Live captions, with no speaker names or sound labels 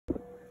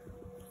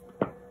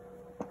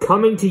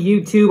Coming to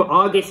YouTube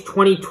August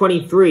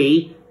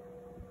 2023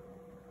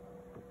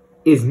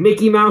 is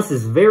Mickey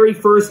Mouse's very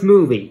first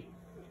movie.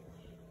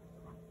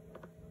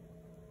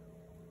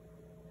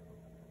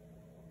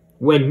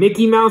 When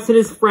Mickey Mouse and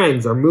his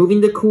friends are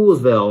moving to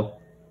Coolsville,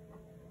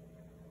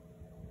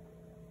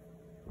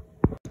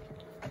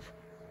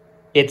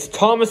 it's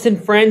Thomas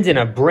and Friends in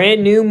a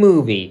brand new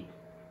movie,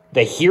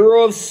 The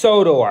Hero of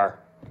Sodor.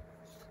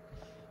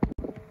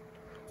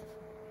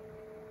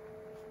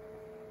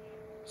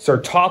 Sir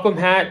Topham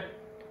Hatt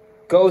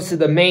goes to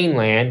the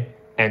mainland,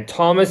 and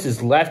Thomas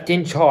is left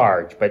in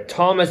charge. But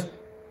Thomas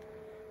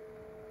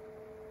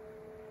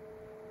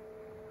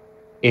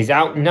is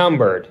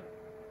outnumbered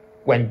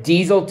when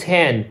Diesel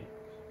 10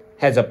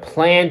 has a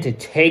plan to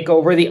take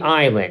over the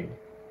island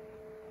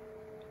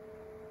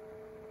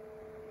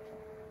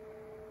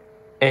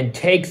and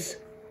takes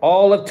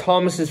all of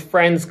Thomas's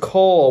friends'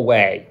 coal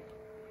away.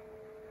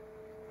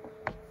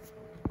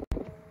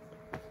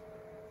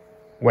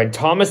 When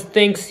Thomas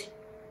thinks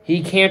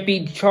he can't be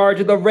in charge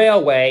of the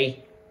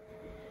railway,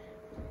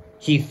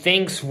 he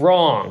thinks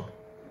wrong.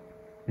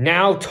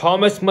 Now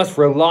Thomas must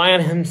rely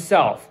on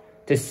himself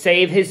to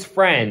save his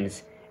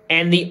friends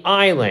and the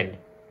island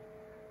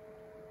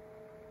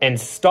and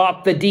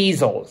stop the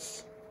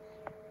Diesels.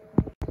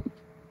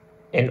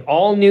 An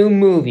all-new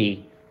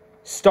movie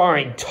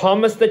starring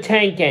Thomas the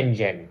Tank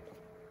Engine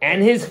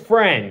and his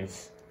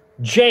friends,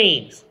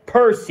 James,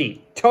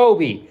 Percy,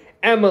 Toby,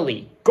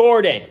 Emily,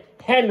 Gordon,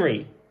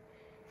 Henry,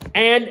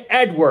 and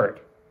Edward.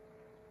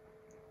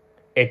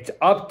 It's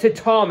up to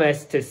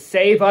Thomas to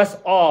save us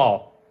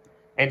all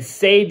and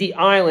save the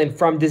island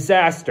from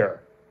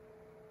disaster.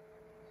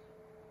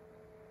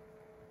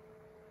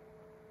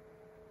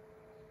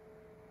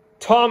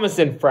 Thomas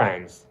and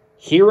Friends,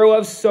 Hero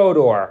of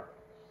Sodor.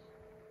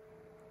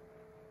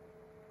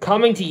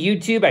 Coming to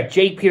YouTube at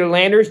Jake Peter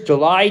Landers,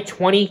 July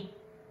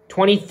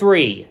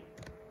 2023.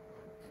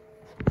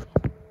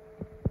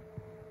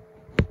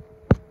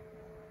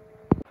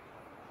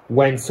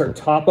 When Sir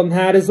Topham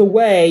Hatt is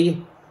away,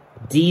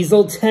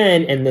 Diesel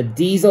 10 and the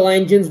diesel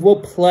engines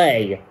will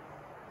play.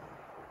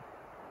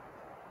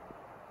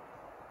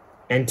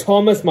 And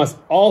Thomas must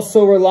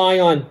also rely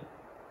on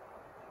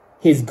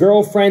his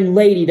girlfriend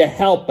Lady to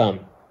help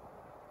him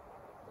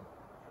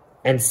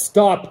and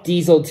stop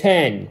Diesel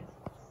 10.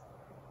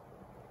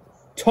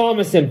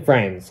 Thomas and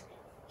Friends,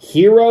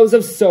 Heroes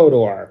of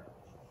Sodor.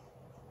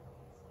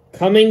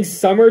 Coming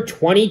summer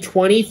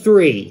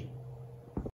 2023.